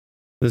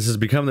This has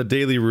become the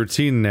daily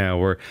routine now,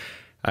 where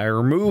I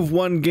remove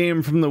one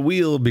game from the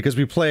wheel because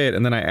we play it,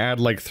 and then I add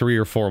like 3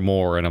 or 4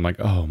 more, and I'm like,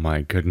 oh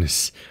my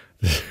goodness,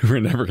 we're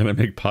never gonna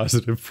make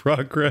positive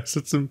progress.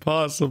 It's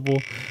impossible.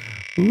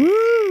 Woo!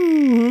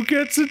 Who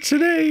gets it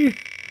today?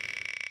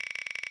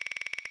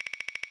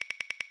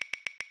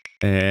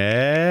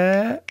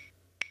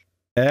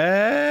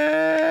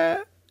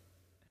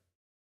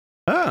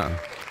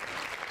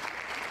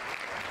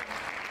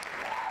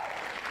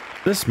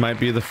 This might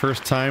be the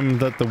first time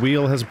that the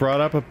wheel has brought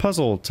up a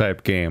puzzle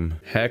type game.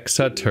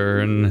 Hexa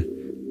Turn.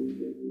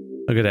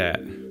 Look at that.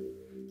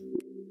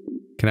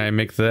 Can I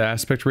make the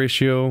aspect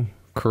ratio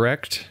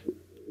correct?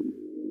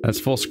 That's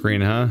full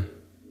screen, huh?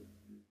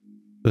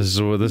 This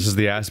is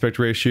the aspect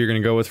ratio you're gonna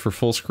go with for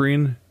full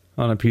screen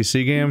on a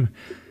PC game?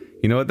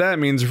 You know what that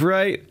means,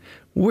 right?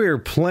 We're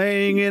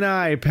playing an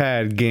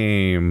iPad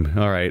game.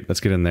 Alright, let's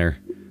get in there.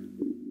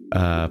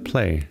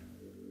 Play.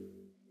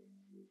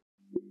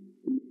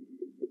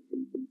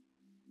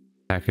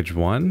 Package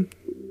 1?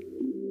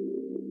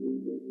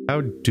 How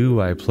do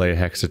I play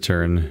Hexa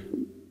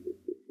Turn?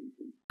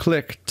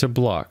 Click to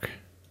block.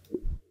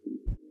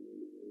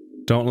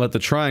 Don't let the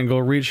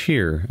triangle reach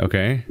here,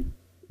 okay?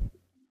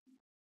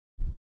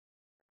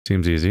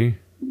 Seems easy.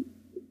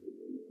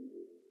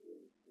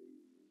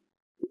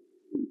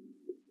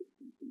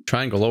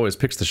 Triangle always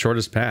picks the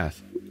shortest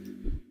path.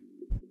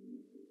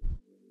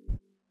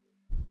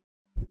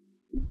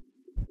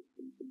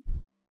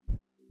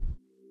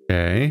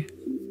 Okay.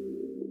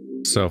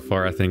 So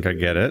far, I think I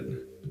get it.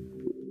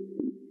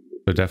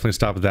 So definitely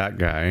stop that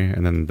guy,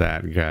 and then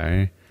that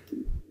guy.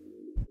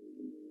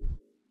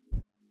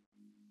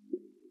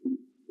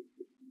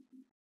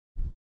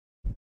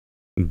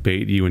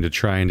 Bait you into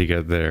trying to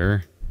get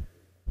there.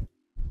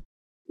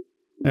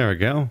 There we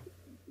go.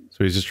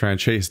 So he's just trying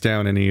to chase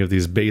down any of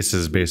these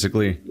bases,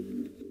 basically.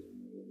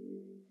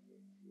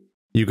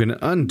 You can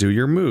undo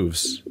your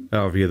moves.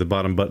 Oh, via the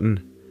bottom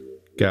button.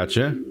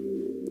 Gotcha.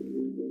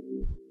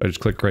 I just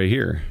click right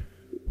here.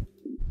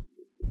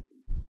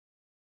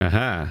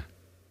 Aha.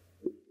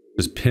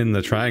 Just pin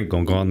the triangle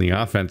and go on the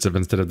offensive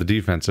instead of the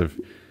defensive.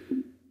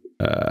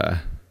 Who are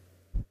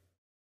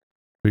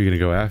you gonna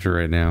go after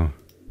right now?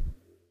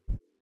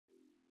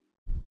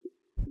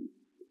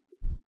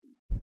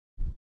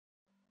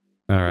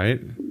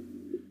 Alright.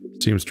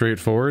 Seems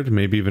straightforward,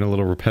 maybe even a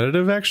little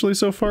repetitive actually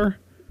so far.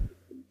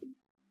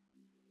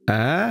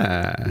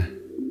 Ah.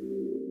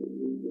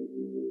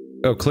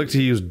 Oh, click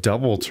to use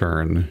double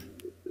turn.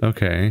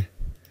 Okay.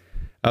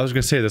 I was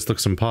gonna say this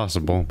looks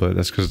impossible, but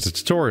that's because it's a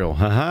tutorial.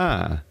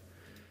 Haha.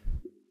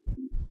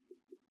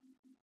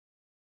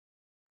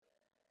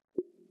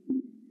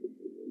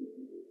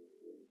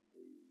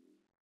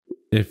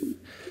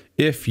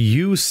 If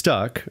you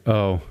stuck,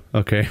 oh,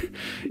 okay.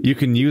 You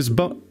can use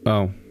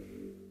oh.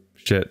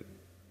 Shit.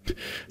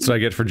 That's what I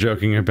get for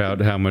joking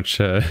about how much,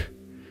 that's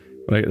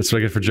what I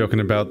get for joking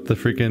about the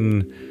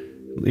freaking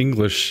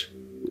English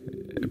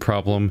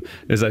problem,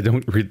 is I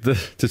don't read the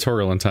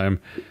tutorial in time.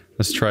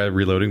 Let's try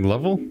reloading the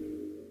level.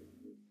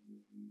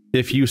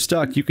 If you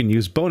stuck, you can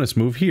use bonus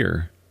move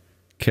here.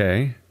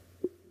 Okay.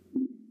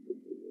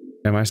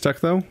 Am I stuck,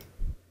 though?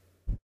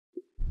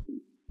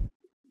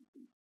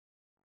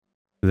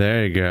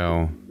 There you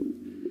go.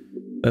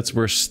 That's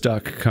where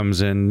stuck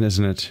comes in,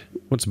 isn't it?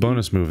 What's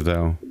bonus move,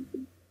 though?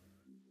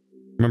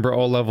 Remember,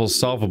 all levels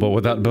solvable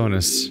without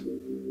bonus.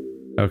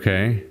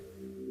 Okay.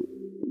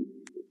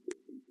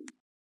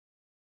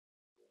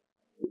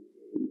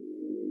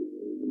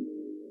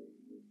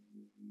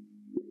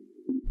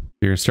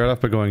 You're gonna start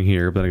off by going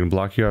here, but I'm gonna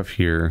block you off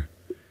here.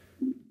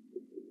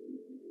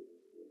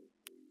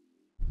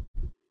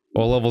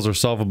 All levels are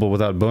solvable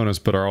without bonus,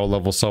 but are all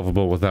levels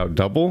solvable without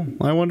double,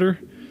 I wonder?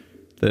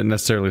 They didn't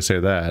necessarily say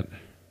that.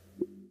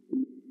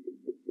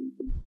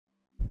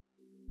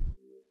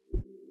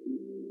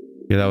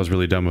 Yeah, that was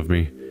really dumb of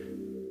me.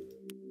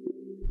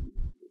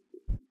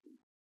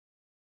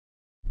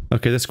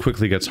 Okay, this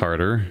quickly gets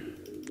harder.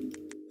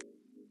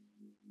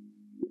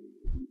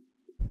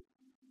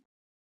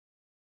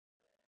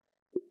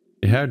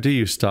 How do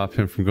you stop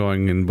him from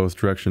going in both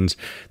directions?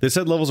 They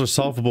said levels are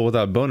solvable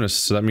without bonus,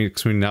 so that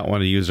makes me not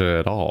want to use it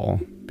at all.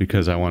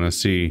 Because I want to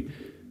see...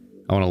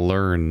 I want to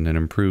learn and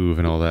improve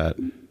and all that.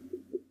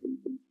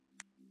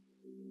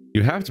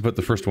 You have to put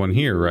the first one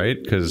here,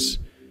 right? Because...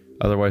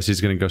 otherwise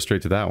he's going to go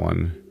straight to that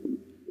one.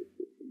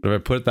 But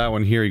if I put that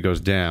one here, he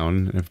goes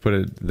down. If I put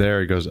it there,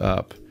 he goes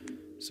up.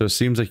 So it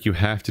seems like you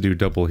have to do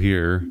double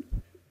here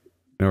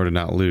in order to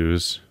not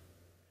lose.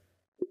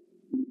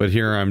 But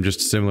here I'm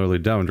just similarly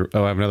dumb.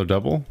 Oh, I have another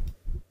double?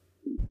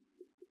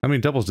 How many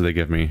doubles did they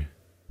give me?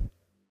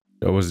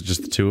 Oh, was it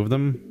just the 2 of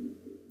them?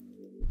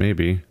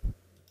 Maybe.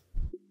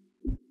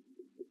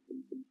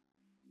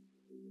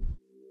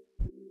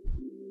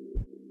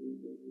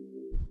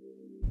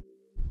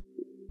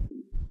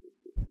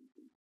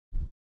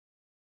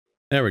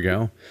 There we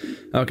go.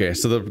 Okay,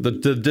 so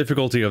the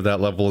difficulty of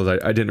that level is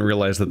I didn't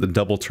realize that the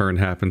double turn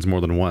happens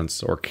more than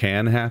once, or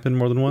can happen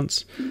more than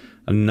once.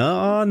 A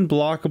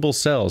non-blockable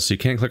cell, so you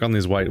can't click on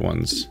these white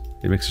ones.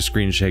 It makes your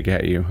screen shake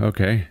at you.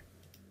 Okay.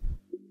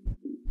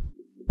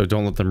 So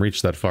don't let them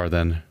reach that far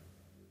then.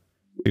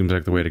 Seems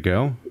like the way to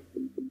go.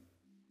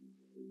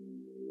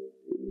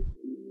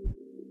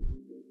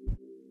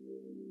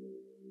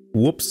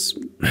 Whoops.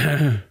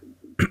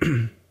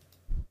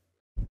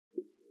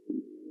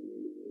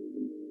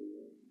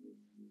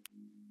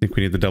 Think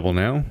we need the double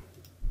now.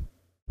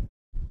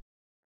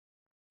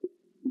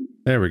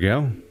 There we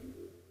go.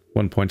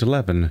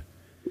 1.11.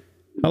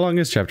 How long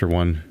is chapter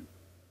 1?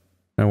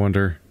 I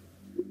wonder.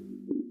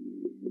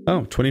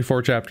 Oh,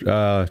 24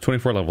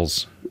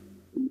 levels.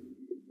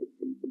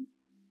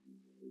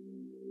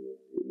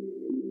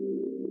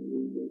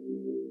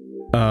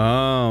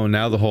 Oh,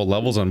 now the whole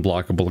level's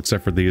unblockable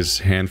except for these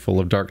handful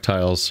of dark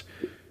tiles.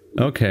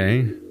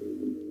 Okay.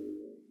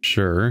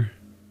 Sure.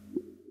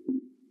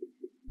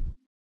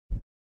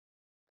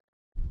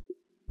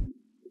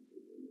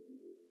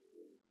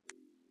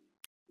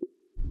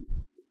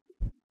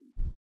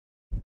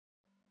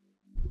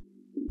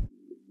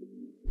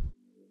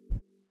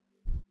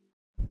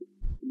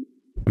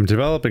 I'm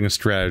developing a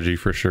strategy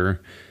for sure.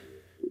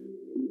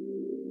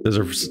 There's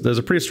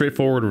a pretty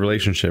straightforward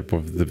relationship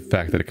with the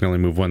fact that it can only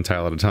move one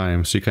tile at a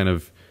time, so you kind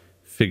of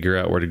figure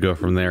out where to go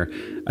from there.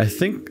 I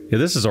think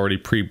this is already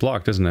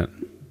pre-blocked, isn't it?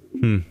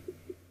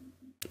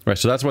 Right,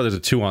 so that's why there's a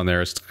 2 on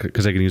there. It's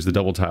because I can use the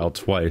double tile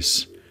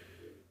twice.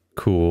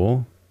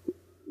 Cool.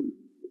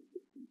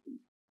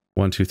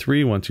 1, 2,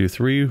 3, 1, 2,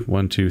 3,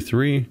 1, 2,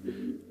 3,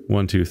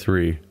 1, 2,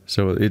 3.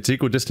 So it's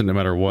equidistant no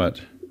matter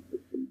what.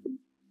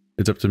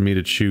 It's up to me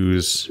to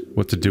choose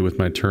what to do with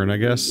my turn, I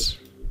guess.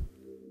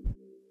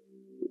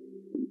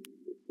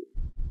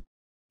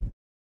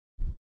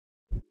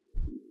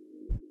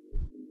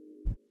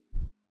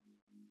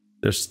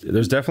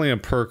 There's definitely a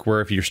perk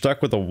where if you're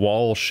stuck with a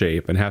wall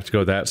shape and have to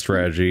go that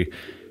strategy,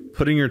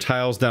 putting your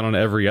tiles down on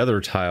every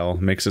other tile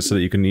makes it so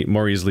that you can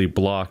more easily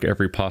block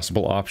every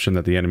possible option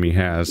that the enemy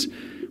has,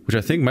 which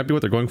I think might be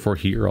what they're going for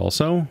here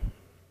also.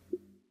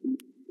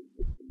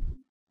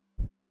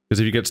 Because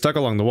if you get stuck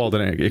along the wall,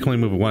 then it can only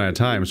move one at a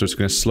time, so it's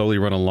going to slowly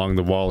run along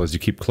the wall as you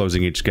keep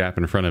closing each gap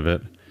in front of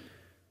it.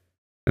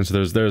 And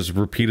so there's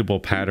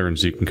repeatable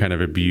patterns you can kind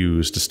of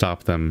abuse to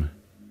stop them.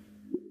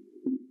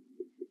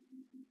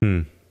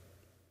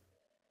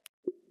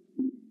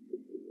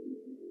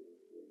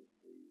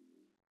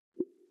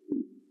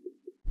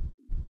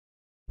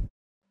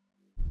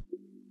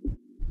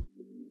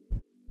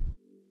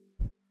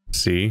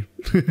 See?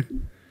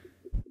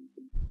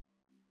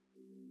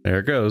 There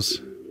it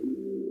goes.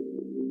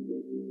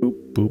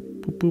 Boop,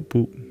 boop, boop, boop,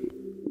 boop.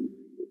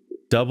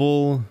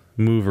 Double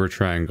mover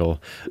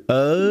triangle.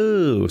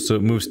 Oh, so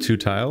it moves 2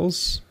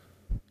 tiles?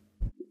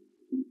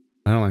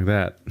 I don't like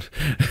that.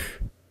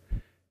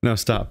 No,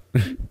 stop.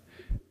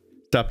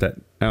 Stop that.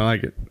 I don't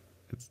like it.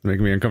 It's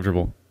making me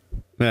uncomfortable.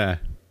 Yeah.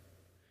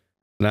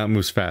 Now it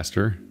moves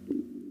faster.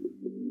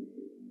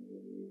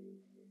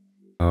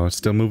 Oh, it's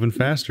still moving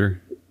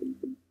faster.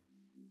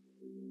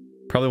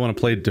 Probably want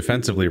to play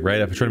defensively,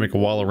 right? If I try to make a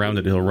wall around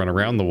it, he'll run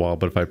around the wall,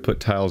 but if I put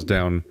tiles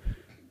down...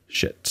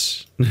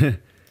 Shit.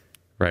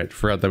 Right,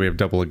 forgot that we have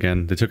double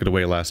again. They took it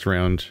away last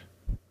round.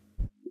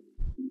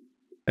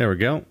 There we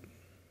go.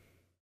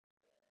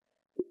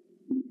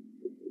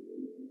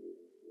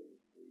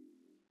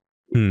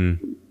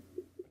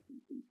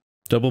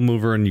 Double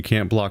mover and you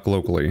can't block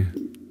locally.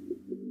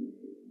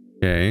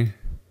 Okay.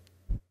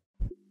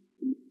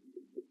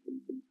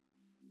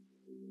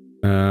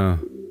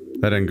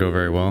 That didn't go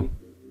very well.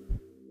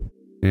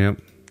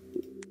 Yep.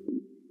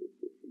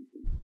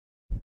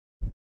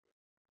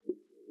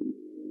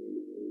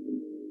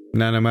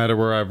 Now, no matter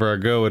wherever I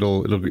go, it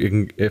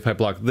can, if I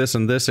block this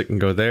and this, it can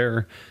go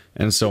there,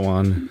 and so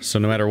on. So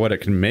no matter what, it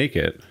can make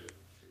it.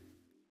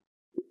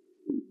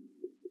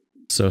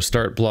 So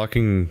start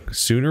blocking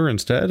sooner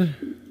instead?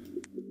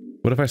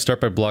 What if I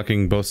start by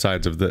blocking both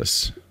sides of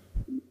this?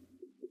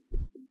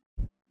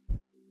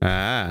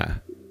 Ah.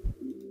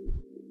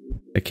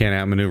 I can't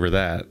outmaneuver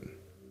that.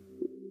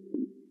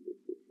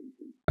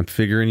 I'm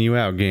figuring you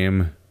out,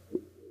 game.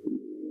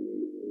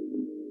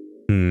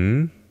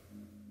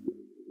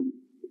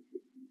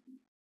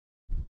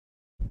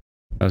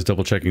 I was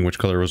double checking which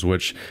color was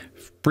which.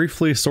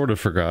 Briefly sort of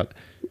forgot.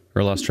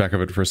 Or lost track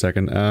of it for a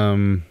second.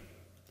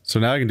 So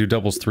now I can do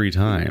doubles 3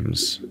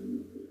 times.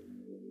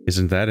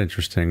 Isn't that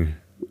interesting?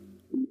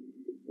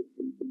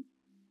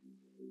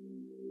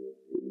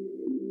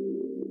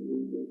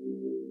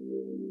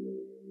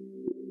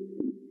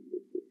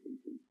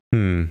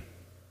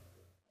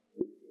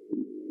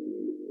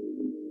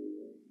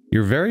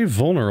 You're very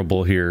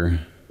vulnerable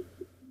here.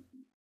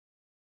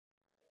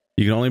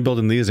 You can only build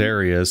in these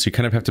areas, so you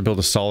kind of have to build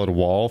a solid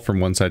wall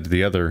from one side to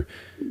the other.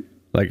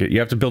 Like, you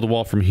have to build a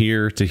wall from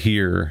here to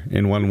here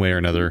in one way or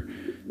another.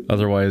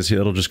 Otherwise,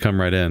 it'll just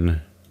come right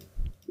in.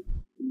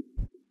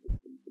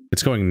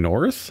 It's going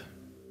north?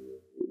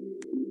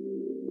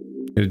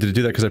 Did it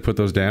do that because I put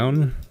those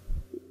down?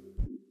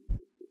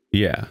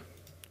 Yeah.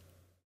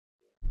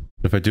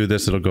 If I do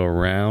this, it'll go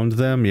around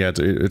them. Yeah,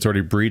 it's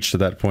already breached at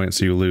that point,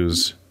 so you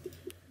lose.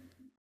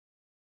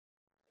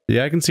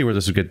 Yeah, I can see where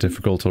this would get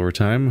difficult over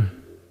time.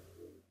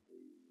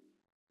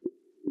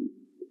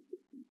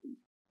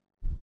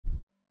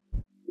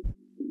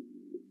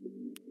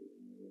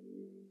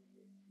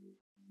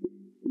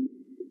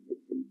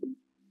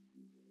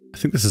 I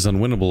think this is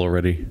unwinnable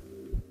already.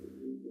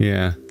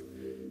 Yeah. So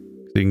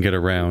you can get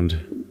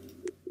around.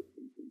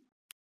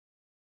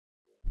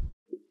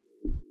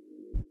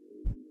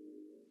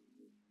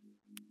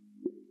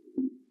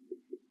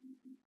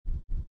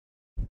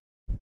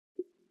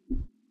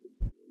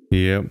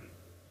 Yep.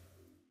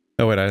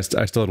 Oh wait, I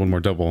still had one more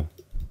double.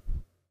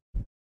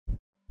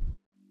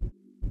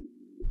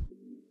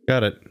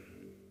 Got it.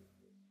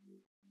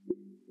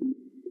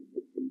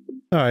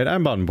 Alright,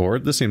 I'm on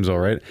board. This seems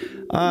alright.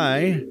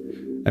 I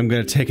am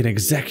gonna take an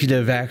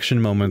executive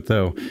action moment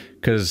though,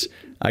 because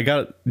I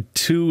got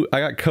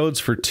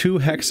codes for 2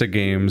 Hexa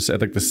games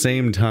at like the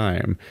same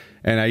time,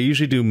 and I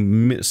usually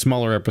do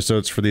smaller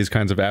episodes for these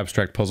kinds of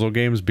abstract puzzle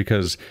games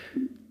because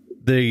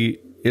the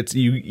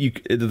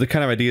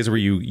kind of ideas where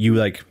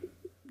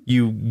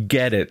you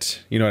get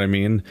it, you know what I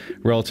mean,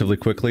 relatively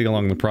quickly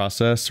along the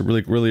process.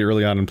 Really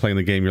early on in playing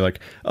the game, you're like,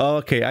 oh,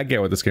 okay, I get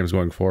what this game's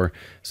going for.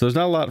 So there's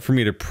not a lot for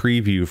me to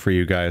preview for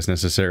you guys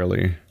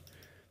necessarily.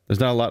 There's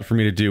not a lot for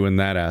me to do in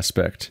that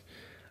aspect.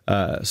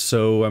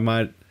 So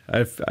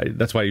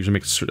that's why I usually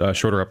make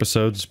shorter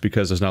episodes,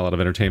 because there's not a lot of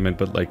entertainment,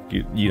 but like,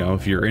 you know,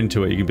 if you're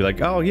into it, you can be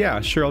like, oh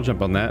yeah, sure, I'll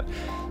jump on that.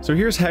 So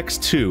here's Hex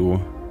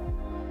 2.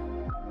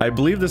 I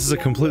believe this is a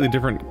completely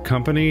different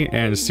company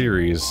and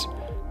series,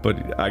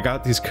 but I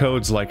got these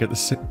codes like at the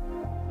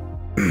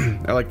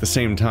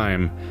same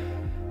time,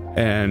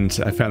 and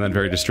I found that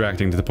very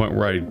distracting to the point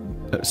where I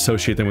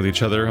associate them with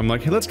each other. I'm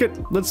like, hey,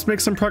 let's make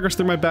some progress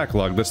through my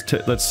backlog.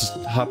 Let's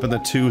hop in the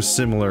 2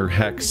 similar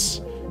Hex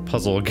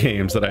puzzle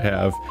games that I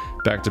have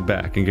back to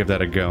back and give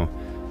that a go.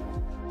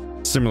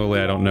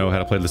 Similarly, I don't know how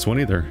to play this one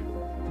either.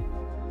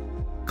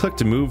 Click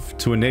to move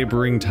to a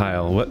neighboring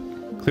tile. What?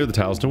 Clear the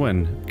tiles to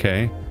win.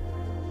 Okay.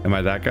 Am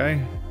I that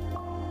guy?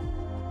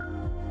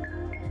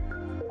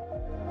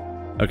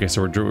 Okay,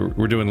 so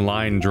we're doing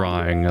line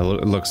drawing. It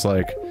looks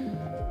like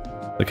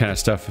the kind of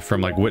stuff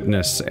from like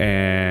Witness,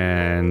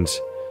 and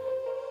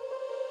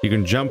you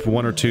can jump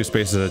 1 or 2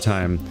 spaces at a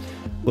time.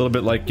 A little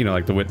bit like, you know,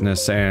 like the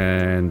Witness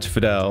and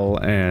Fidel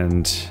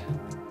and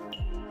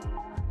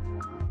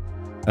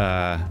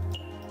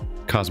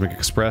Cosmic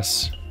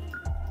Express.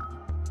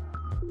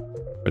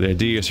 Where the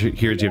idea is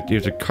here is you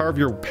have to carve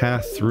your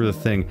path through the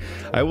thing.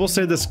 I will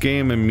say this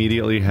game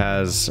immediately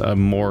has a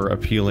more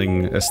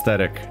appealing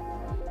aesthetic.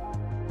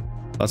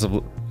 Lots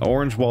of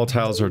orange wall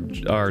tiles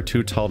are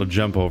too tall to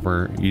jump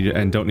over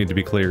and don't need to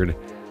be cleared.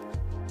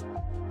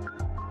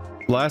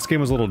 Last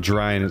game was a little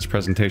dry in its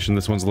presentation.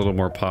 This one's a little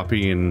more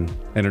poppy and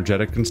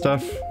energetic and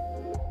stuff.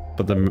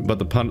 But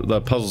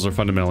the puzzles are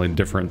fundamentally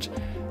different.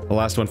 The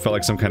last one felt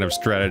like some kind of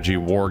strategy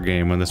war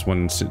game, and this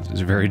one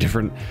is very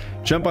different.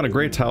 Jump on a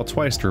gray tile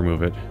twice to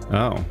remove it.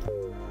 Oh.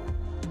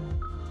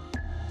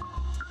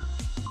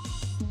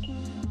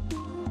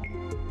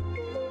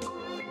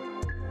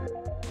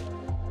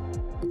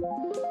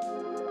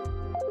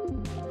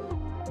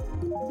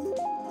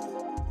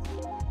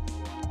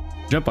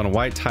 Jump on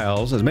white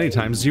tiles as many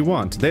times as you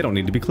want. They don't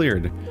need to be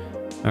cleared.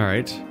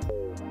 Alright.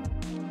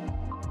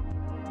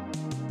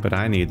 But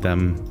I need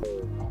them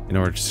in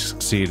order to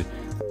succeed.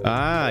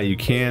 Ah, you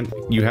can't.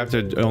 You have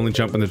to only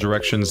jump in the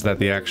directions that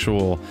the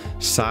actual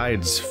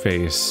sides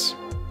face.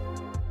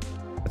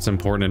 That's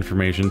important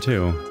information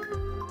too.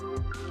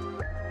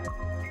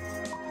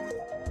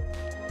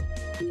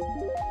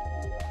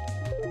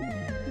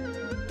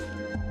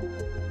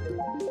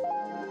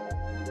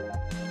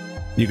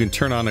 You can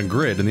turn on a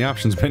grid in the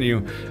options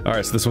menu.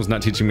 Alright, so this one's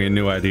not teaching me a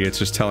new idea, it's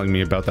just telling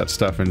me about that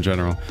stuff in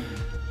general.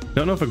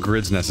 Don't know if a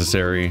grid's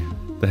necessary.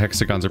 The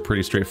hexagons are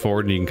pretty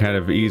straightforward, and you can kind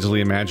of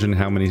easily imagine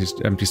how many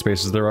empty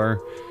spaces there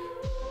are.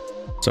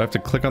 So I have to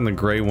click on the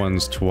gray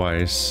ones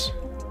twice.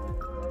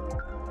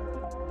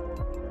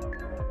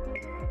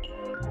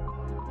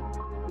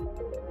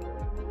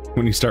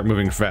 When you start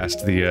moving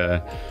fast,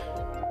 the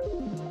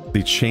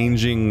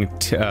changing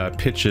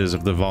pitches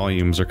of the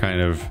volumes are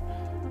kind of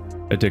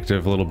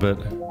addictive a little bit.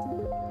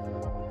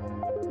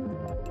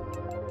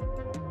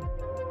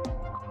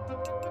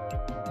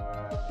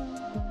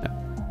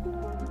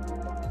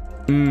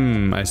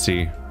 I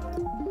see.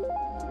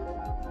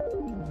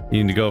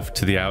 You need to go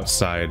to the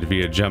outside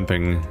via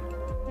jumping.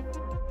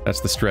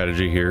 That's the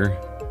strategy here.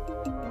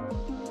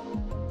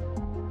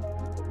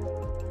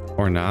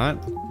 Or not.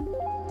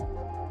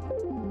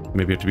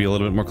 Maybe you have to be a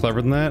little bit more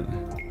clever than that.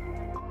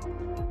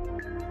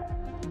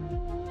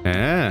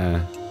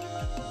 Ah.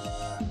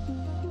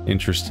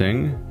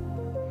 Interesting.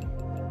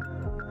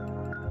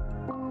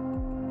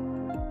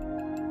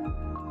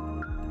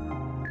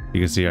 You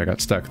can see I got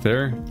stuck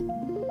there.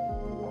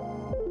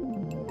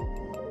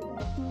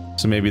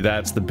 So maybe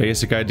that's the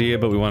basic idea,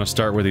 but we want to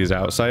start with these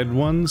outside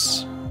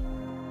ones.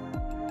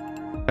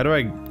 How do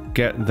I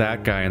get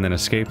that guy and then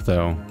escape,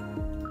 though?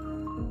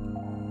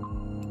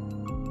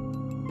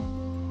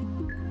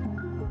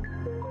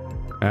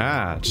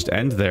 Ah, just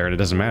end there and it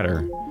doesn't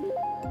matter.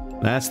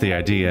 That's the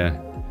idea.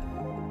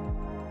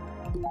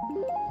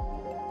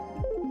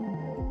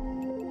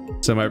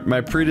 So my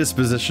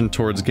predisposition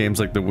towards games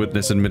like The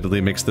Witness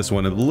admittedly makes this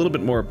one a little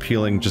bit more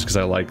appealing just because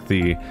I like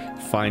the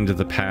find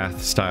the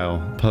path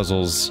style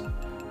puzzles.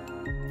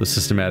 The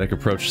systematic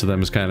approach to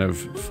them is kind of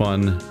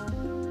fun.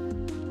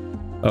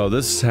 Oh,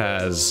 this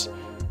has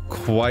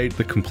quite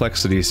the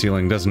complexity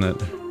ceiling, doesn't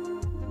it?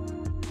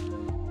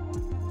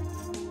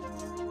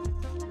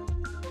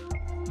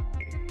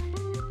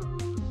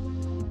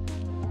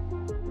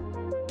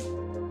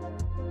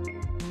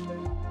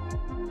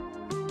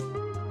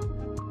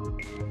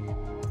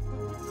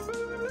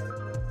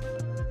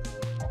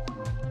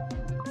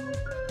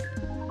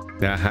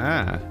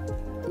 Aha!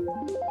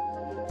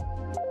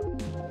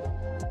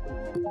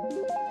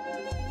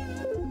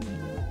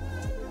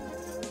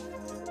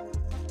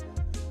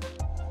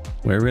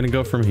 Where are we gonna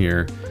go from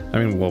here? I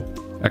mean, well,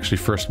 actually,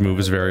 first move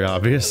is very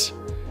obvious.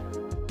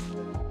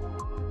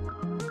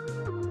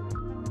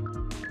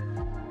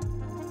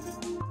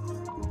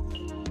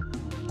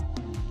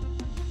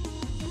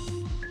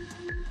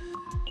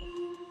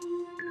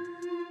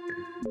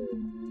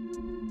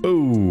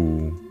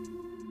 Ooh.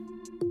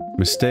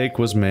 Mistake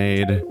was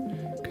made,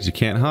 because you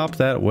can't hop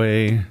that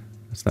way.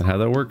 That's not how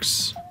that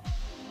works.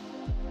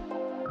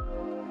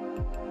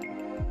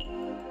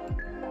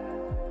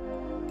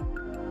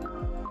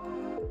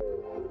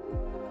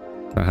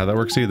 Not how that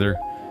works either.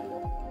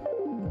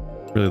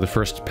 Really, the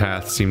first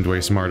path seemed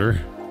way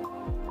smarter.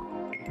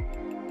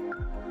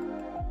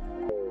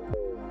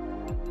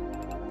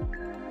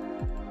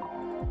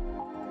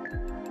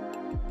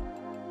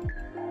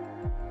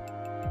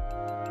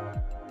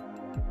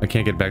 I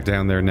can't get back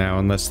down there now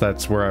unless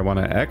that's where I want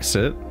to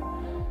exit,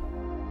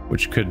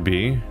 which could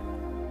be.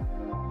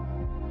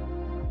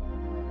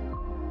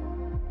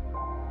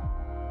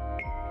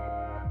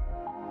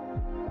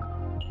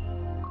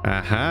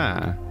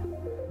 Aha!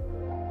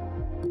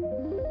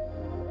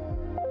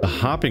 The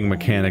hopping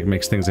mechanic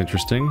makes things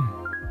interesting.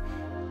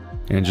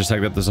 And just like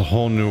that, there's a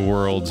whole new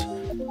world.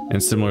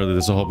 And similarly,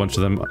 there's a whole bunch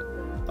of them.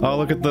 Oh,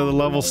 look at the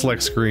level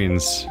select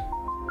screens.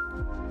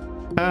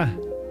 Ah!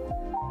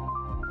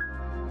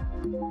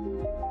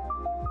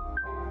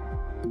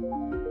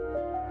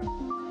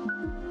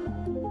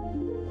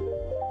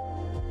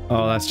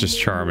 Oh, that's just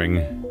charming.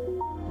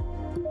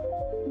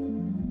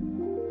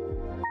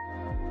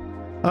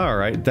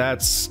 Alright,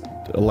 that's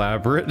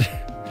elaborate.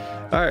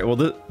 Alright, well,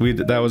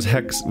 that was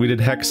Hex. We did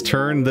Hex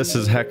Turn. This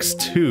is Hex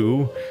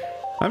 2.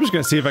 I'm just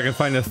gonna see if I can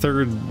find a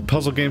third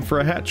puzzle game for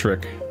a hat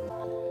trick.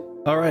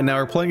 Alright, now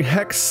we're playing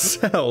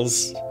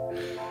Hexcells.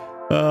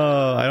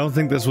 I don't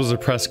think this was a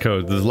press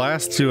code. The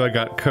last two I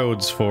got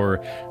codes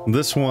for.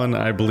 This one,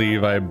 I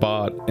believe I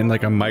bought in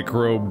like a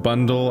micro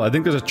bundle. I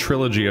think there's a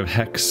trilogy of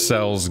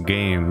Hexcells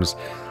games.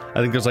 I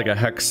think there's like a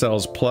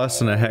Hexcells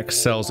Plus and a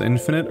Hexcells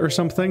Infinite or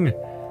something.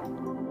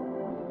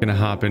 Gonna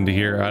hop into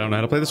here. I don't know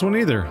how to play this one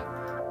either.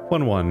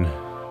 1-1.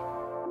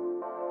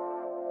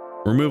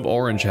 Remove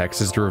orange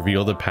hexes to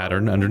reveal the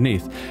pattern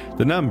underneath.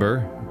 The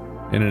number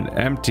in an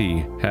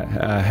empty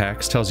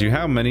hex tells you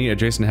how many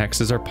adjacent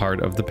hexes are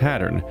part of the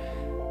pattern.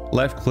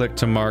 Left click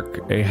to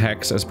mark a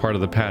hex as part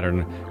of the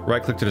pattern.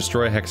 Right click to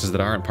destroy hexes that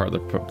aren't part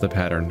of the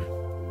pattern.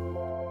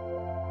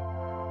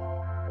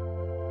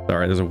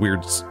 Sorry, there's a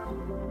weird...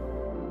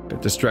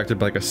 Got distracted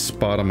by like a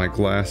spot on my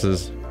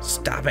glasses.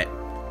 Stop it!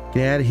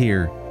 Get out of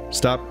here.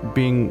 Stop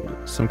being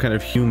some kind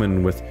of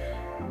human with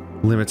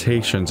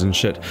limitations and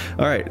shit.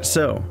 Alright,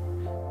 so...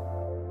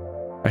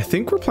 I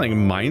think we're playing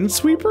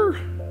Minesweeper?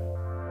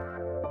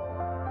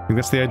 I think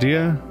that's the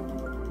idea?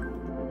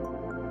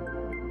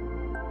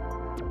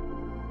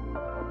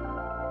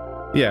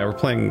 Yeah, we're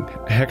playing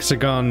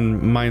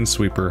Hexagon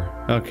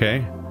Minesweeper.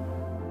 Okay.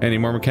 Any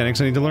more mechanics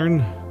I need to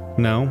learn?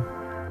 No.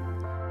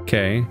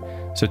 Okay.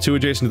 So 2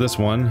 adjacent to this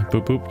one.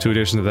 Boop boop. 2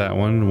 adjacent to that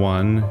one.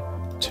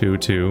 1, 2,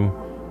 2.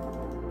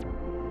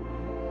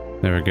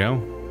 There we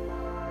go.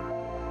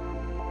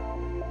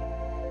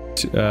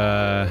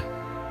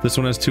 This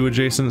one has 2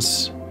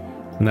 adjacents.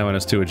 And that one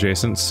has 2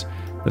 adjacents.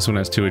 This one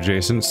has 2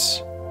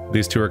 adjacents.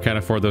 These 2 are kind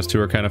of 4, those 2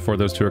 are kind of 4,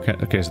 those 2 are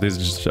kind of... Okay, so these are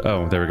just...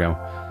 Oh, there we go.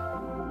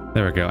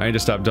 There we go. I need to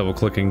stop double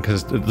clicking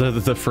because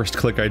the first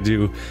click I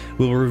do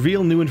will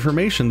reveal new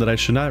information that I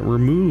should not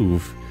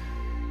remove.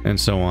 And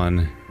so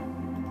on.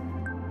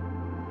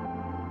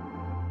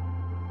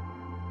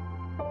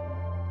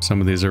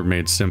 Some of these are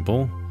made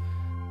simple.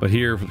 But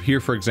here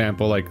for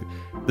example, like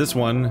this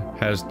one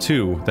has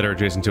 2 that are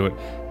adjacent to it.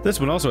 This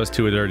one also has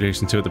 2 that are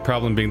adjacent to it. The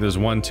problem being there's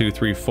 1, 2,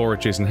 3, 4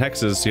 adjacent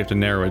hexes, so you have to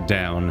narrow it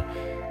down.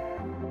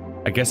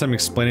 I guess I'm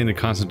explaining the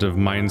concept of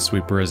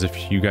Minesweeper as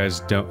if you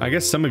guys don't... I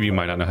guess some of you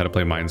might not know how to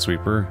play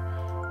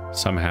Minesweeper.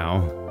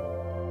 Somehow.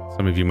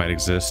 Some of you might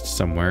exist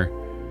somewhere.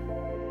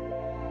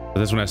 But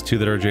this one has 2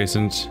 that are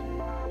adjacent.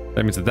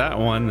 That means that that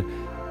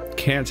one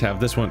can't have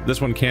this one.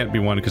 This one can't be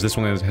 1 because this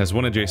one has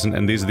 1 adjacent,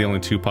 and these are the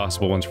only 2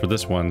 possible ones for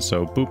this one,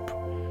 so boop.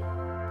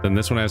 Then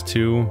this one has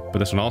 2, but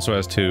this one also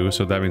has 2,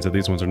 so that means that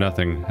these ones are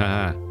nothing.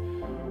 Haha.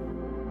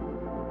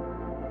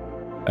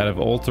 Out of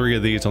all 3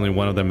 of these, only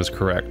one of them is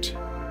correct.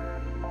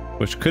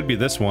 which could be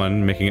this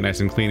one, making it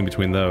nice and clean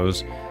between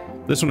those.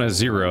 This one has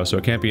 0, so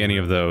it can't be any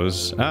of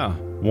those. Ah,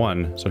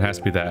 1, so it has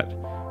to be that.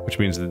 Which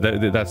means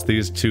that's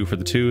these 2 for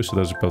the 2, so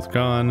those are both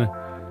gone.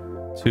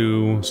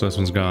 2, so this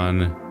one's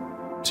gone.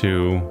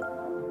 2,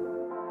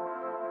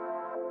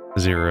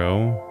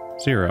 0,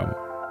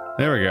 0.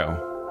 There we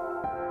go.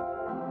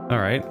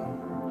 Alright.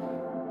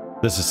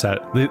 This is sad.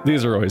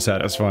 These are always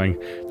satisfying.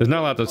 There's not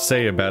a lot to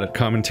say about it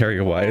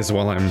commentary-wise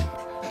while I'm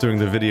doing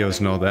the videos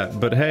and all that,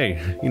 but hey,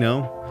 you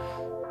know,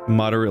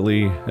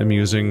 moderately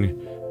amusing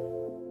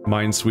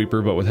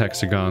Minesweeper, but with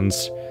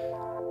hexagons.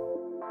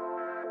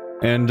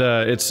 And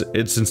it's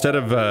instead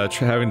of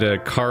having to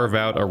carve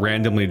out a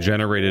randomly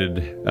generated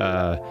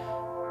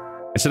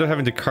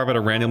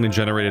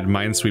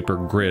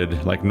Minesweeper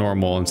grid like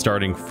normal and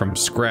starting from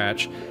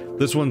scratch,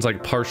 this one's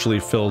like partially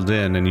filled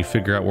in, and you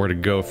figure out where to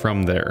go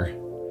from there.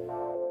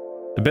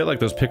 A bit like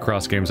those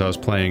Picross games I was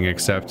playing,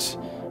 except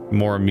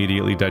more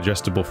immediately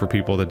digestible for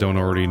people that don't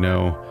already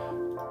know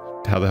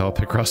how the hell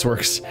Picross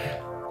works.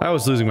 I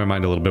was losing my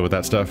mind a little bit with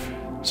that stuff.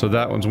 So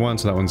that one's 1,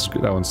 so that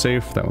one's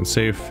safe, that one's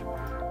safe.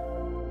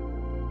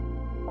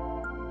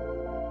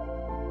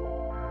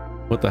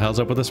 What the hell's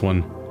up with this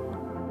one?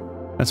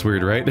 That's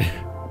weird, right?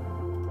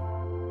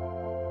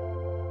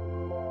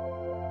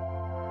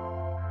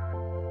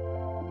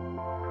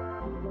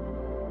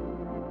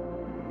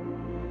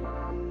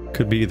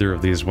 Could be either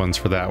of these ones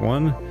for that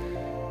one.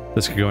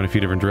 This could go in a few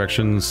different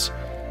directions.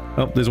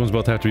 Oh, these ones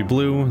both have to be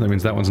blue. That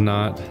means that one's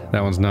not.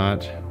 That one's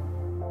not.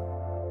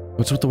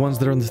 What's with the ones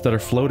that are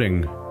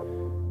floating?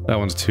 That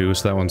one's 2,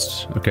 so that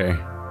one's okay.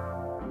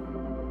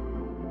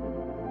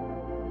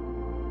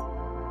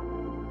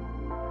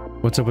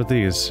 What's up with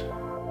these?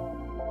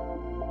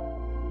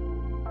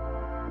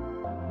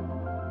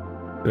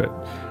 Good.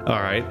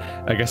 Alright.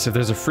 I guess if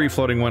there's a free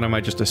floating one, I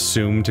might just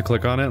assume to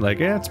click on it. Like,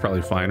 yeah, it's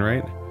probably fine,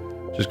 right?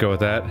 Just go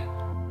with that.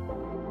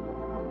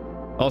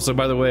 Also,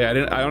 by the way, I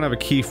don't have a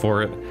key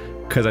for it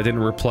because I didn't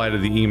reply to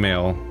the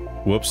email.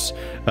 Whoops.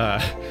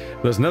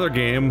 There's another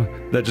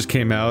game that just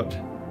came out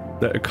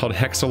called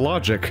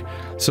Hexalogic,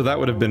 so that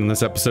would have been in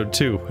this episode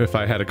too if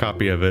I had a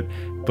copy of it,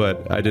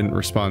 but I didn't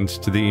respond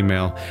to the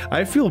email.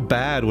 I feel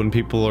bad when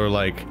people are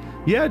like,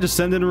 yeah, just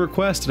send in a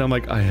request, and I'm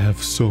like, I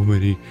have so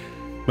many.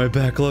 My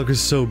backlog is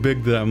so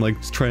big that I'm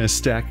like trying to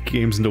stack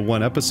games into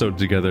one episode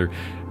together.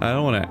 I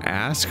don't want to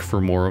ask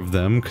for more of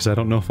them because I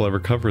don't know if I'll ever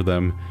cover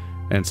them.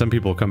 And some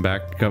people come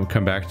back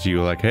to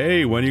you like,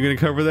 hey, when are you gonna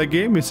cover that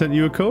game we sent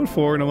you a code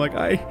for? And I'm like,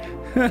 I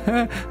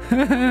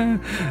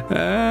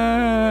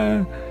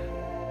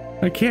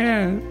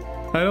can't.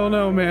 I don't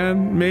know,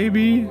 man.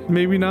 Maybe,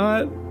 maybe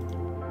not.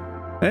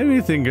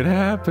 Anything could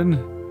happen.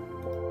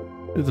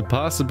 The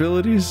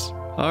possibilities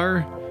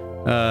are,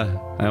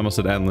 I almost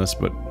said endless,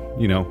 but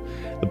you know,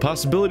 the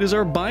possibilities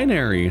are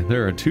binary.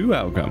 There are 2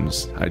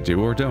 outcomes. I do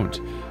or don't.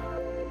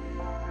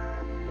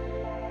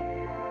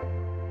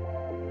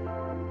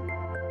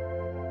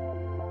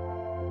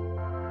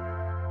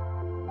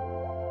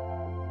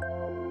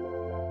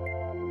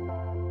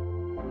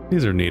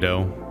 These are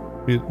neato.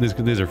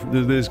 These are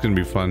gonna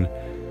be fun.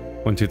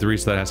 1, 2, 3,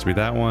 so that has to be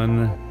that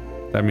one.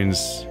 That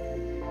means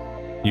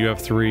you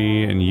have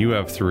 3 and you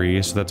have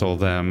 3, so that's all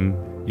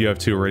them. You have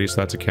 2 already, so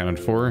that's accounted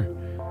for.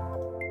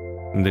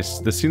 And this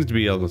seems to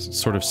be a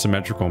sort of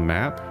symmetrical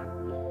map.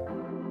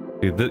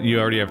 You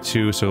already have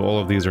 2, so all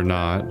of these are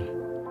not.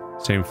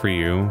 Same for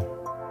you.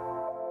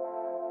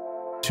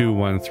 2,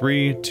 1,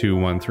 3, 2,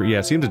 1, 3. Yeah,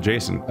 it seems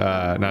adjacent.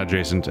 Not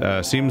adjacent.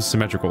 Seems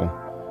symmetrical.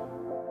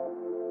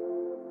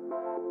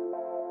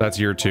 That's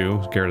year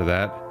 2. Get rid of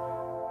that.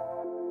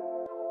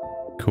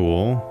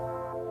 Cool.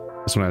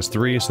 This one has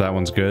 3, so that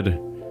one's good.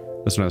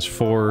 This one has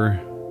 4.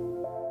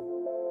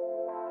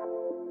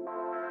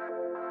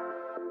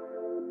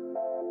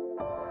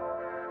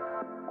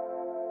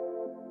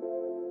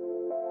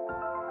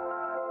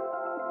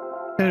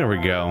 There we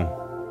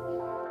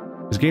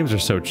go. These games are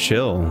so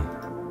chill.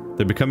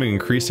 They're becoming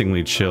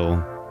increasingly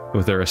chill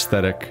with their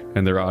aesthetic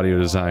and their audio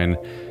design.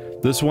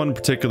 This one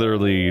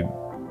particularly,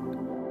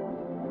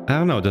 I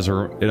don't know,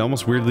 it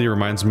almost weirdly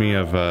reminds me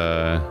of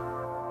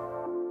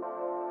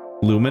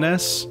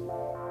Luminous.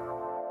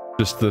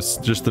 Just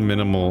the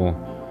minimal,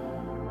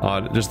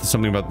 just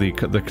something about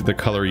the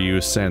color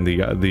use and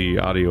the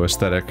audio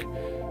aesthetic.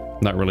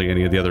 Not really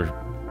any of the other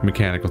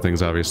mechanical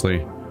things,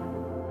 obviously.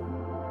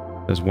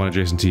 There's one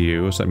adjacent to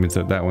you, so that means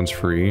that that one's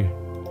free.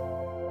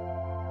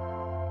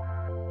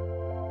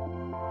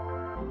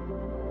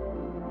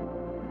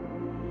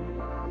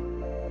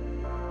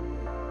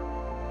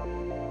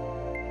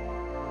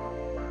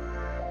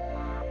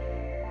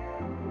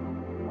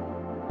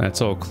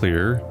 That's all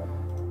clear.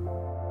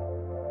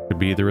 Could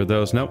be either of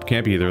those. Nope,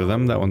 can't be either of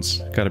them. That one's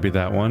got to be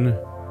that one.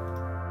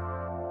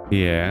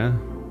 Yeah.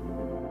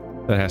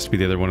 That has to be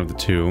the other one of the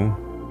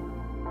 2.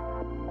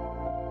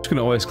 Just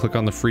gonna always click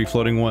on the free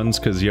floating ones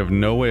because you have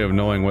no way of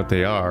knowing what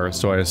they are,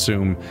 so I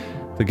assume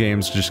the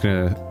game's just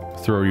gonna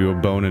throw you a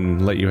bone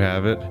and let you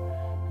have it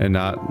and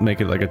not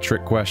make it like a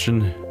trick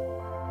question.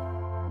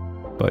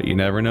 But you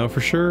never know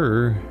for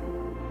sure.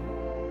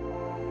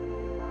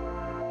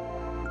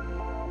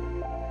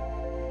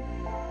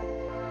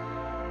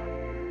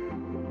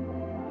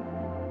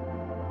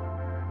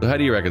 So how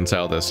do you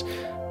reconcile this?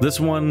 This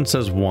one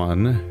says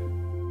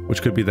 1,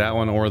 which could be that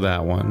one or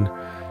that one.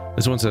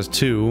 This one says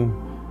 2,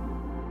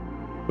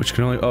 which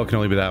can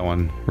only be that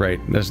one. Right,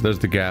 there's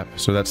the gap.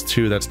 So that's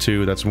 2,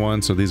 that's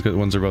 1, so these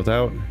ones are both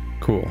out.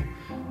 Cool.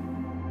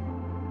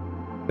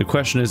 The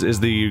question is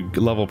the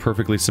level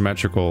perfectly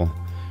symmetrical?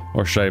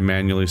 Or should I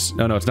manually...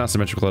 Oh no, it's not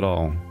symmetrical at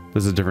all.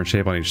 This is a different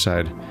shape on each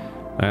side.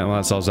 Alright, well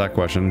that solves that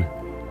question.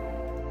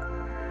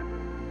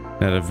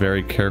 I had to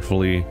very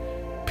carefully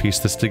piece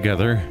this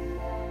together.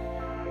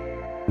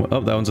 Oh,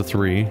 that one's a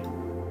 3.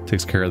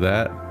 Takes care of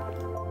that.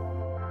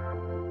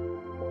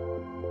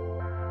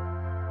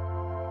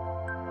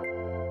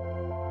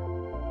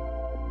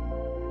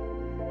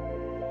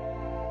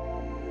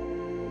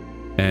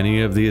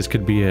 Any of these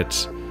could be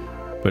it.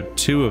 But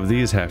 2 of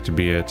these have to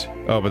be it.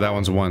 Oh, but that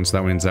one's 1, so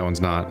that means that one's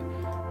not.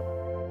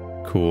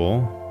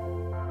 Cool.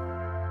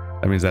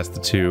 That means that's the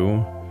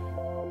 2.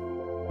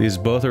 These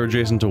both are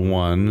adjacent to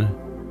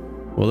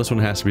 1. Well, this one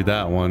has to be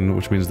that one,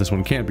 which means this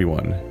one can't be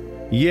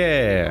 1.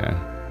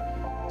 Yeah!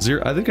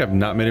 0. I think I've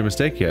not made a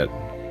mistake yet.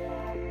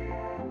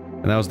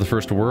 And that was the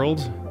first world?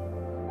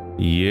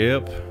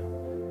 Yep.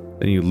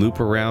 Then you loop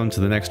around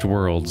to the next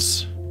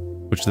worlds.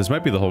 Which this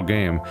might be the whole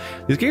game.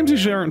 These games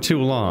usually aren't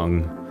too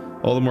long.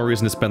 All the more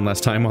reason to spend less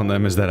time on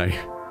them is that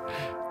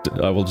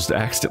I will just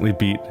accidentally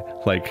beat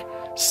like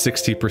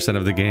 60%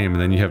 of the game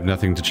and then you have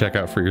nothing to check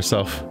out for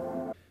yourself.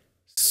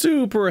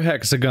 Super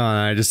Hexagon.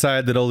 I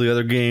decided that all the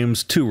other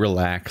games too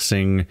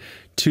relaxing,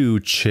 too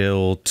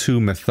chill, too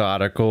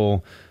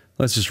methodical.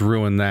 Let's just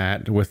ruin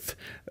that with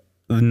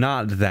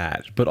not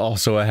that, but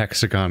also a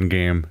Hexagon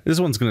game. This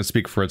one's gonna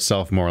speak for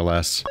itself more or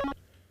less.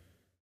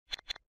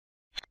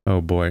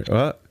 Oh boy.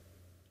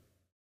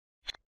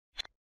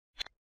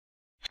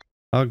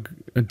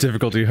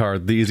 Difficulty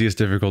hard. The easiest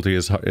difficulty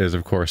is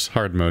of course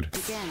hard mode.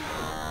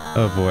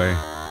 Oh boy.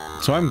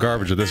 So I'm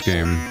garbage at this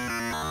game.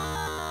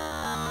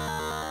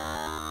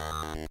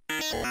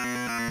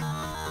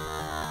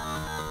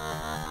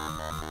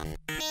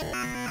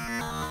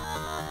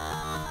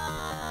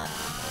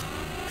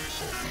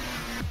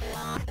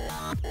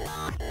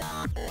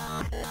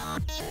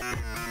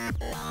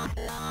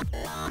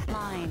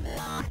 Line.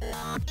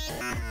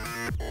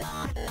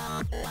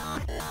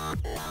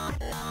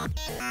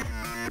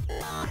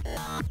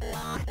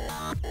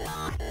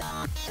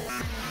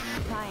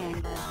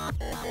 Triangle.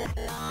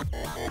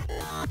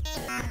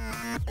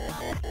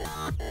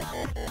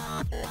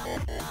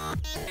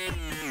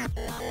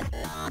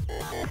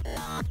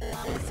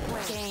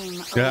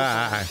 Game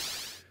over.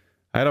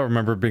 I don't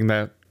remember being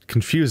that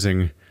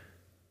confusing.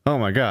 Oh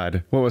my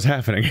god, what was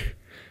happening?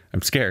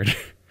 I'm scared.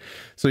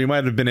 So you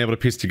might have been able to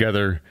piece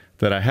together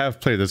that I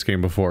have played this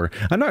game before.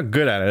 I'm not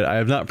good at it, I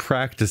have not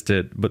practiced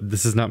it, but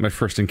this is not my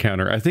first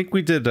encounter. I think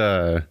we did,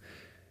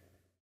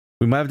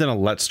 we might have done a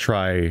Let's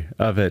Try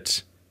of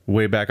it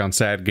way back on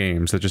Sad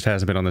Games that just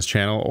hasn't been on this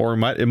channel, or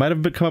it might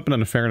have come up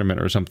in a tournament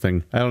or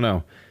something. I don't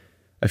know.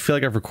 I feel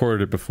like I've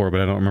recorded it before, but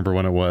I don't remember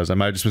when it was. I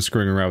might have just been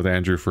screwing around with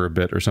Andrew for a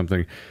bit or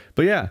something.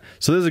 But yeah,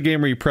 so this is a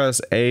game where you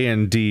press A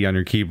and D on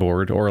your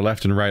keyboard, or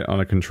left and right on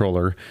a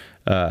controller,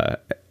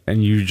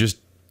 and you just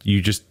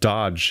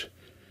dodge.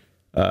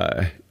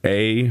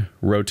 A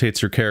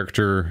rotates your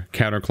character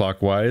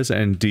counterclockwise,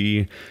 and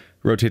D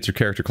rotates your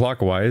character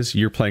clockwise.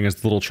 You're playing as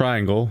the little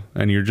triangle,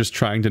 and you're just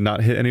trying to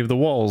not hit any of the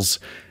walls.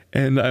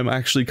 And I'm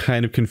actually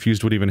kind of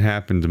confused what even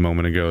happened a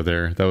moment ago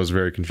there. That was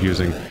very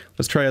confusing.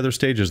 Let's try other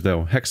stages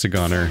though.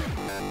 Hexagoner.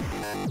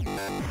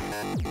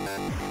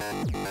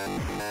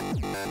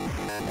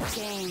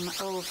 Game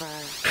over.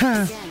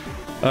 Ha!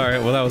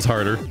 Alright, well that was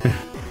harder.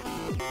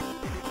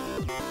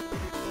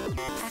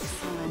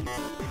 Excellent.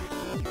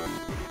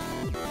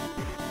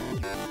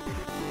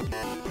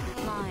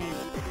 Line.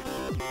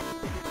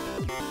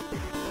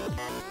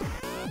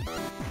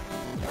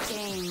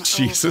 Game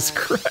Jesus over.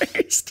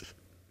 Christ.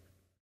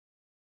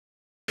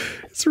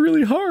 It's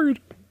really hard.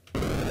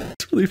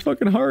 It's really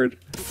fucking hard.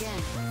 Begin.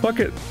 Fuck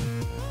it.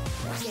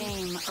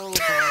 Game over.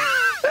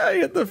 I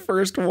hit the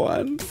first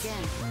one. Begin.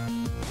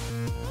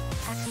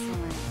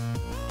 Excellent.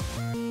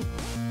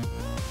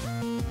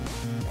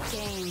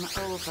 Game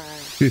over.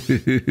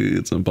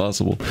 It's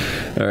impossible.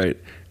 Alright.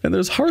 And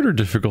there's harder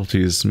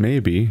difficulties,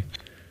 maybe.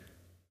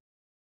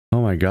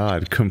 Oh my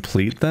god.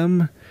 Complete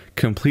them?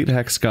 Complete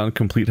Hexagon,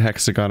 complete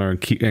Hexagoner,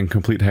 and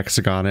complete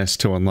Hexagonist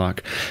to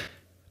unlock.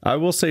 I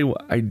will say,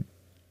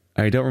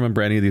 I don't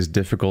remember any of these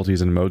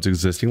difficulties and modes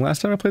existing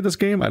last time I played this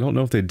game. I don't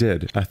know if they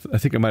did. I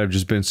think it might have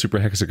just been Super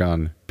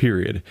Hexagon,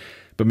 period.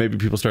 But maybe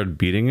people started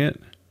beating it.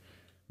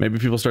 Maybe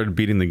people started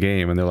beating the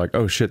game and they're like,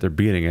 oh shit, they're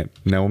beating it.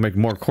 Now we'll make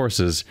more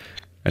courses.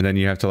 And then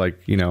you have to, like,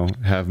 you know,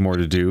 have more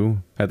to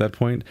do at that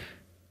point.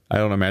 I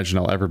don't imagine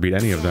I'll ever beat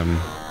any of them.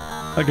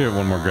 I'll give it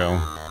one more go.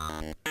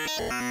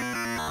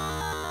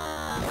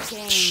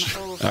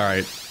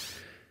 Alright.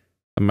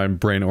 My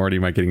brain already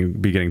might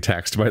be getting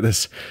taxed by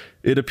this.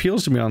 It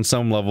appeals to me on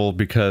some level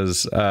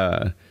because,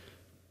 well,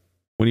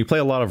 when you play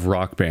a lot of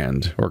Rock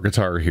Band or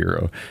Guitar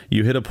Hero,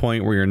 you hit a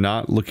point where you're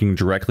not looking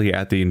directly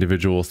at the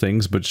individual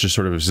things, but just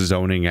sort of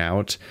zoning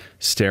out,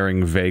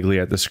 staring vaguely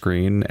at the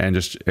screen, and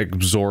just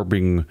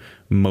absorbing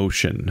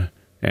motion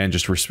and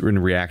just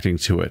reacting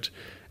to it.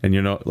 And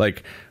you know,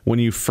 like when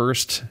you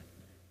watch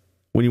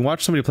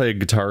somebody play a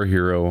Guitar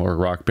Hero or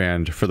Rock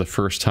Band for the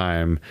first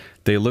time,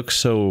 they look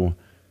so,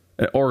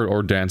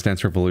 or Dance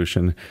Dance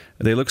Revolution,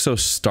 they look so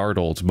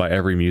startled by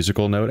every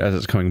musical note as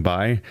it's coming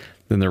by.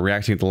 Then they're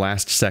reacting at the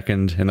last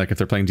second, and like if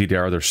they're playing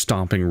DDR, they're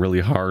stomping really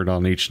hard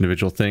on each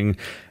individual thing.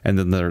 And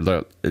then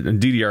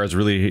DDR is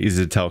really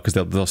easy to tell because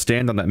they'll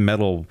stand on that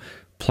metal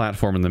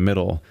platform in the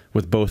middle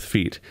with both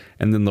feet,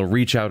 and then they'll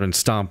reach out and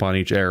stomp on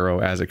each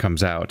arrow as it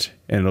comes out,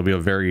 and it'll be a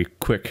very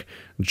quick,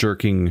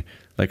 jerking,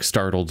 like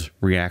startled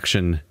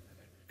reaction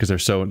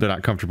because they're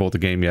not comfortable with the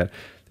game yet.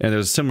 And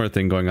there's a similar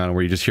thing going on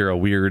where you just hear a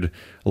weird,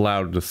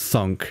 loud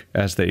thunk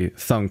as they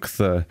thunk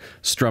the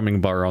strumming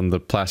bar on the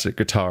plastic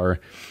guitar,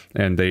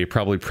 and they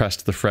probably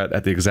pressed the fret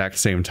at the exact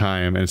same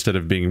time instead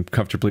of being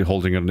comfortably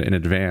holding it in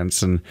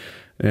advance. And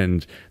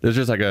there's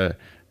just like a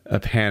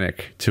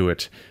panic to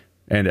it.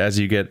 And as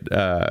you get,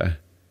 but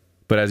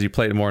as you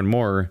play it more and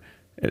more,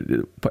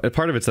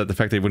 part of it's that the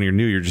fact that when you're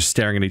new, you're just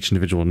staring at each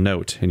individual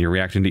note and you're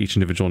reacting to each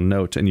individual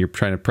note, and you're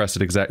trying to press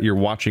it you're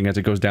watching as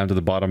it goes down to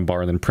the bottom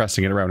bar and then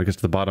pressing it around it gets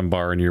to the bottom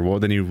bar, and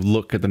then you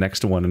look at the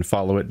next one and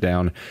follow it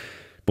down.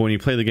 But when you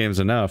play the games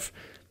enough,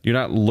 you're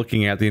not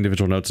looking at the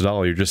individual notes at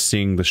all. You're just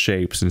seeing the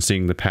shapes and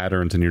seeing the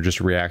patterns, and you're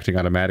just reacting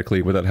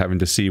automatically without having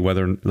to see when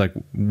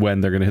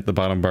they're going to hit the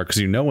bottom bar,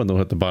 because you know when they'll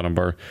hit the bottom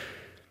bar.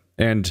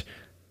 And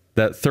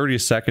that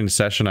 30-second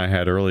session I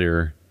had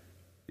earlier,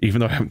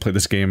 even though I haven't played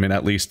this game in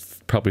at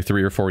least probably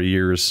 3 or 4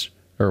 years,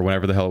 or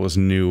whenever the hell it was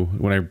new,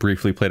 when I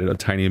briefly played it a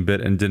tiny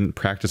bit and didn't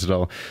practice at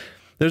all,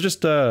 there's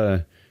just,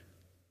 I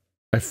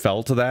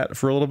fell to that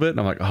for a little bit, and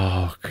I'm like,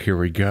 oh, here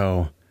we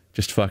go.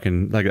 Just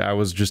fucking, like,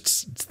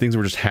 things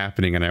were just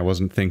happening, and I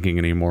wasn't thinking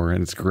anymore,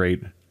 and it's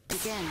great.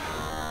 Begin.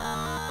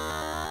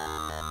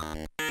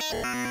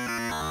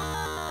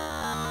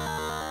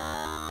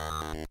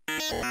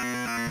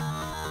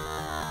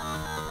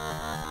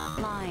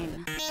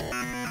 Line.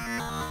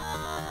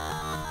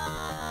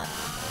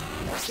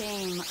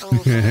 Game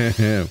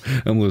over.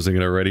 I'm losing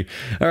it already.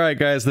 All right,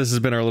 guys, this has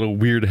been our little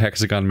weird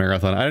Hexagon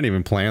marathon. I didn't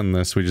even plan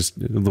this.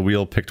 The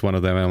wheel picked one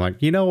of them, and I'm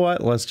like, you know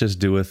what? Let's just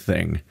do a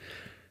thing.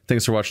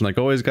 Thanks for watching, like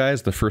always,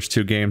 guys. The first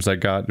 2 games I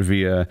got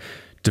via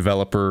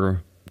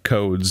developer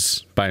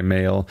codes by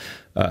mail.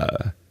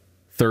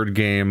 Third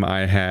game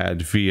I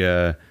had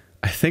via,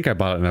 I think I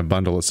bought it in a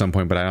bundle at some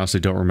point, but I honestly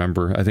don't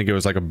remember. I think it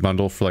was like a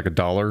bundle for like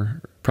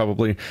 $1,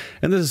 probably.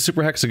 And this is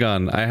Super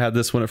Hexagon. I had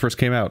this when it first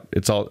came out.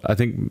 I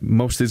think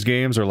most of these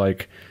games are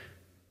like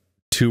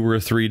 $2 or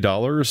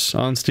 $3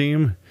 on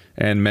Steam,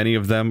 and many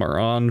of them are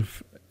on,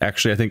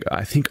 actually,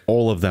 I think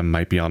all of them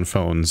might be on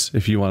phones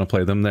if you want to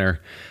play them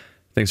there.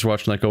 Thanks for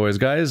watching, like always,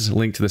 guys.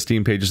 Link to the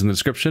Steam page is in the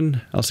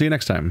description. I'll see you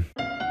next time.